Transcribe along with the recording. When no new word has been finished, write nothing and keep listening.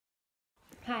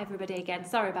Hi everybody again.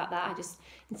 Sorry about that.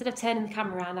 Instead of turning the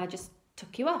camera around, I just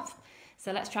took you off.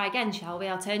 So let's try again, shall we?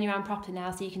 I'll turn you around properly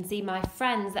now so you can see my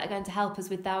friends that are going to help us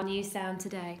with our new sound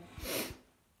today.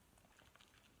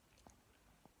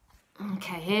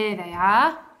 Okay, here they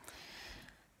are.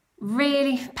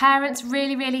 Parents,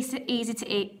 really easy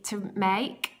to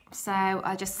make. So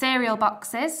are just cereal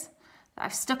boxes that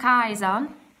I've stuck eyes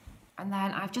on, and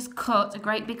then I've just cut a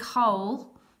great big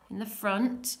hole in the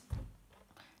front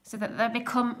so that they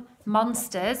become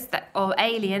monsters or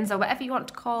aliens or whatever you want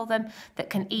to call them that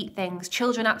can eat things.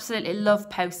 Children absolutely love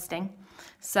posting.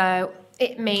 So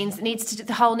it means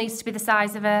the hole needs to be the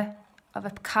size of a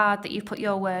card that you put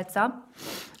your words on.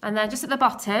 And then just at the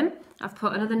bottom, I've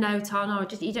put another note on, or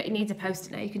you don't need to post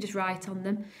it now, you can just write on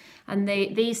them. And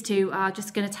these two are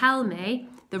just going to tell me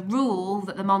the rule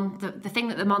that the thing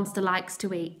that the monster likes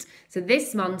to eat. So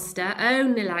this monster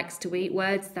only likes to eat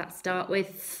words that start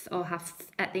with or have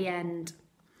at the end.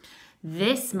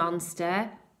 This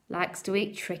monster likes to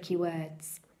eat tricky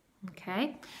words.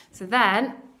 Okay, so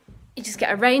then you just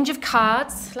get a range of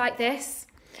cards like this,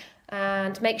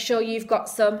 and make sure you've got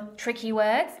some tricky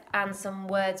words and some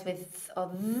words with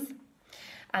th.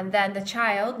 And then the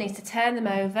child needs to turn them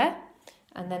over,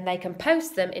 and then they can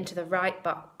post them into the right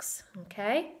box.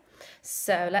 Okay,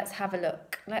 so let's have a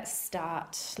look. Let's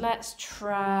start. Let's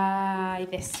try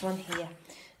this one here.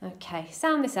 Okay,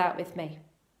 sound this out with me.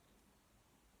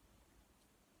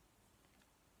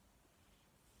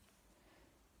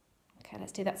 Okay,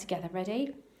 let's do that together.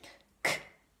 Ready?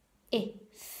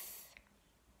 K-ith.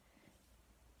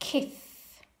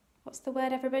 Kith. What's the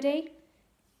word, everybody?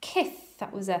 Kith.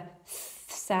 That was a th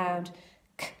sound.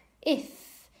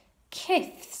 K-ith.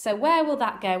 Kith. So where will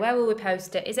that go? Where will we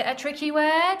post it? Is it a tricky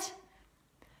word?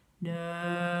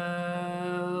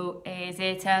 No. Is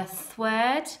it a th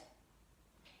word?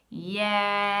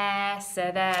 Yes.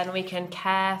 So then we can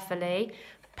carefully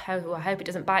post. I hope it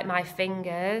doesn't bite my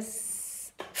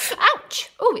fingers. Ouch!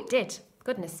 Oh, it did.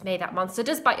 Goodness me, that monster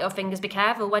does bite your fingers. Be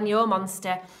careful when your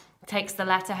monster takes the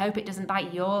letter. Hope it doesn't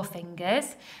bite your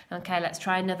fingers. Okay, let's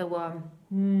try another one.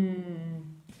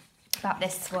 About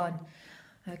this one.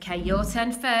 Okay, your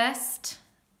turn first.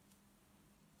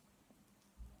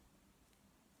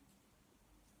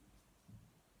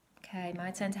 Okay, my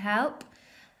turn to help.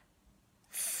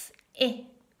 Thin.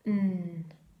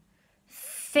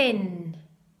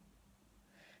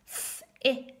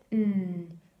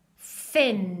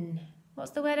 Thin.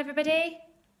 What's the word, everybody?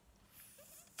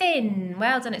 Thin.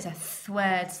 Well done, it's a th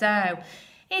word. So,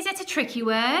 is it a tricky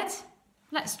word?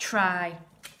 Let's try.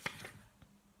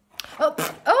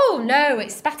 Oh no,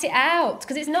 it spat it out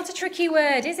because it's not a tricky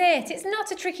word, is it? It's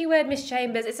not a tricky word, Miss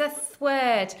Chambers. It's a th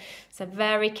word. So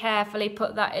very carefully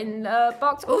put that in the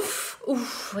box.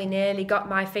 Oof, we nearly got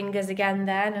my fingers again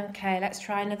then. Okay, let's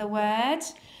try another word.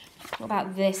 What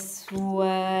about this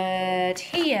word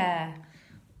here?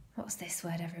 What's this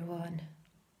word, everyone?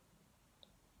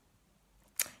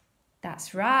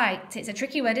 That's right. It's a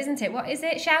tricky word, isn't it? What is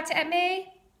it? Shout it at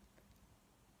me.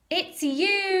 It's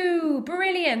you.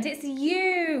 Brilliant. It's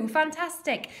you.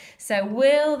 Fantastic. So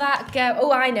will that go?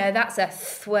 Oh, I know. That's a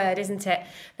th word, isn't it?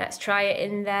 Let's try it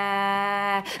in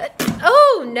there.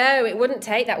 Oh, no, it wouldn't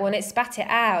take that one. It spat it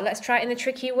out. Let's try it in the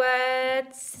tricky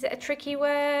words. Is it a tricky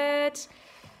word?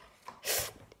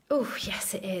 Oh,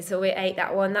 yes, it is. Oh, we ate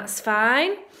that one. That's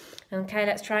fine. Okay,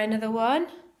 let's try another one.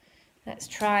 Let's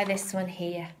try this one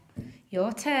here.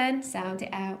 Your turn. Sound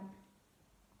it out.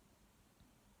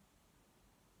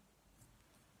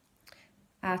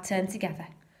 Our turn together.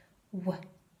 With.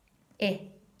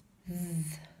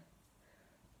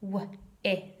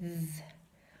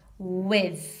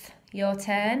 Your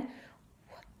turn.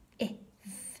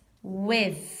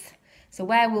 With. So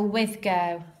where will with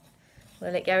go?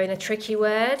 Will it go in the tricky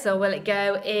words or will it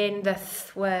go in the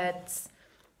th words?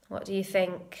 What do you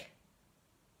think?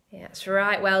 Yeah, that's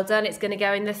right. Well done. It's going to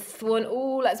go in the th one.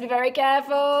 Oh, let's be very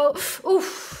careful.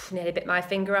 Oof, nearly bit my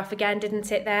finger off again,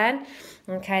 didn't it then?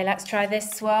 Okay, let's try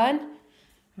this one.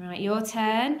 Right, your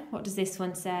turn. What does this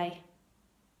one say?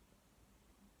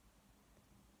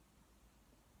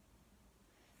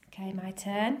 Okay, my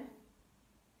turn.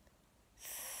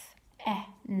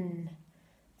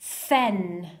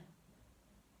 Fen.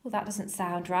 Well, that doesn't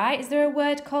sound right. Is there a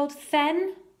word called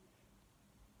fen?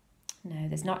 No,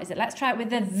 there's not, is it? Let's try it with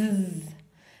the th.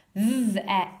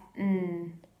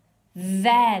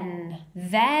 Then.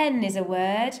 Then is a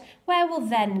word. Where will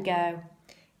then go?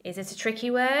 Is it a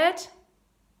tricky word?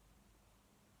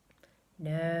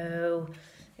 No.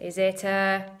 Is it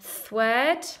a th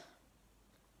word?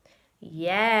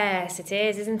 Yes, it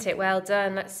is, isn't it? Well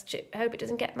done. Let's hope it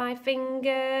doesn't get my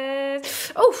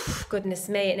fingers. Oh, goodness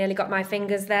me, it nearly got my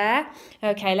fingers there.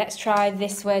 Okay, let's try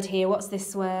this word here. What's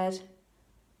this word?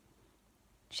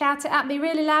 Shout it at me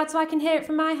really loud so I can hear it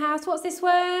from my house. What's this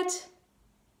word?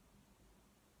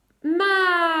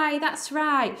 My, that's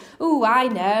right. Oh, I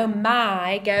know.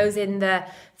 My goes in the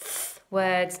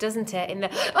words, doesn't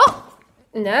it? Oh!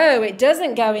 No, it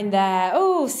doesn't go in there.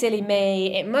 Oh, silly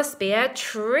me. It must be a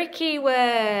tricky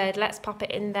word. Let's pop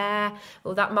it in there.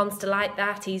 Oh, that monster like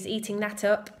that. He's eating that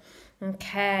up.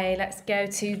 Okay, let's go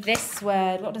to this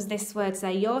word. What does this word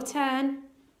say? Your turn.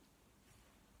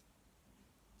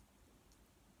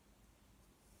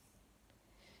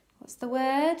 What's the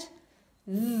word?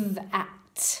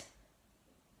 That.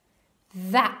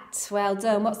 That. Well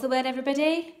done. What's the word,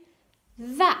 everybody?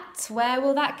 That. Where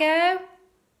will that go?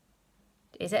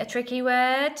 Is it a tricky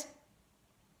word?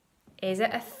 Is it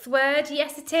a word?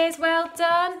 Yes, it is. Well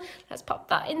done. Let's pop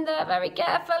that in there very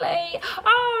carefully.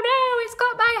 Oh, no, it's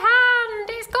got my hand.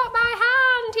 It's got my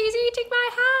hand. He's eating my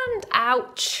hand.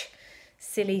 Ouch.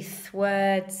 Silly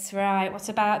words. Right, what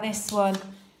about this one?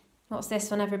 What's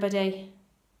this one, everybody?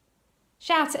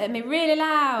 Shout it at me really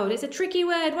loud. It's a tricky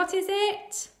word. What is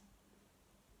it?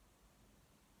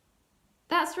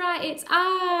 That's right, it's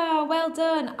R. Well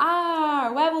done,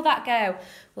 R. Where will that go?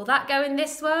 Will that go in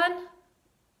this one?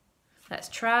 Let's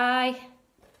try.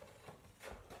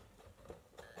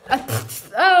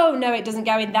 Oh, no, it doesn't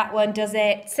go in that one, does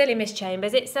it? Silly Miss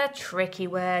Chambers, it's a tricky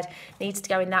word. Needs to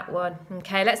go in that one.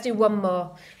 Okay, let's do one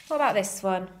more. What about this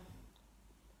one?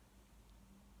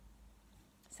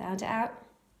 Sound it out.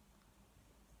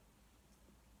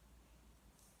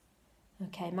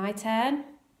 Okay, my turn.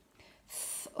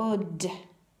 Thud.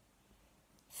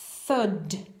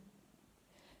 Thud.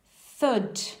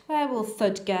 Thud. Where will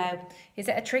thud go? Is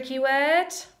it a tricky word?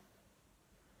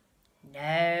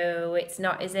 No, it's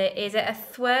not, is it? Is it a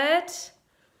word?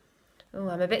 Oh,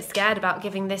 I'm a bit scared about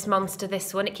giving this monster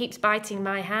this one. It keeps biting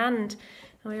my hand.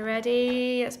 Are we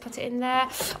ready? Let's put it in there.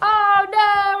 Oh,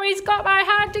 no, he's got my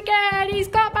hand again. He's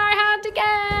got my hand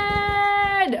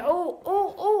again. Oh,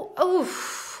 oh, oh,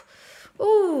 oh.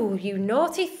 Ooh, you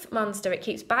naughty monster. It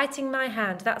keeps biting my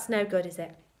hand. That's no good, is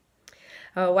it?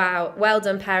 Oh, wow. Well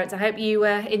done, parents. I hope you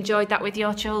enjoyed that with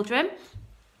your children.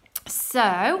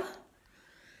 So,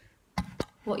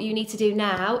 what you need to do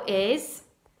now is,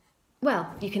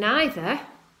 well, you can either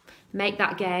make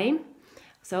that game.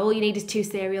 So all you need is 2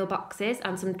 cereal boxes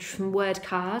and some word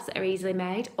cards that are easily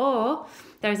made. Or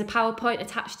there is a PowerPoint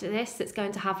attached to this that's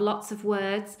going to have lots of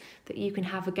words that you can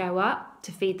have a go at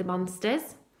to feed the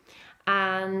monsters.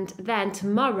 And then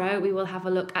tomorrow we will have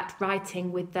a look at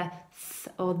writing with the th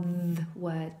or th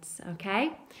words,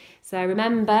 okay? So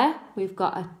remember, we've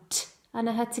got a t and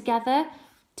a h together,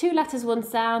 2 letters, 1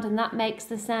 sound, and that makes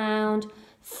the sound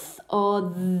th or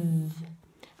th.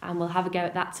 And we'll have a go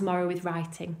at that tomorrow with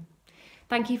writing.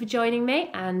 Thank you for joining me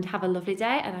and have a lovely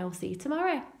day, and I will see you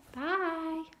tomorrow. Bye.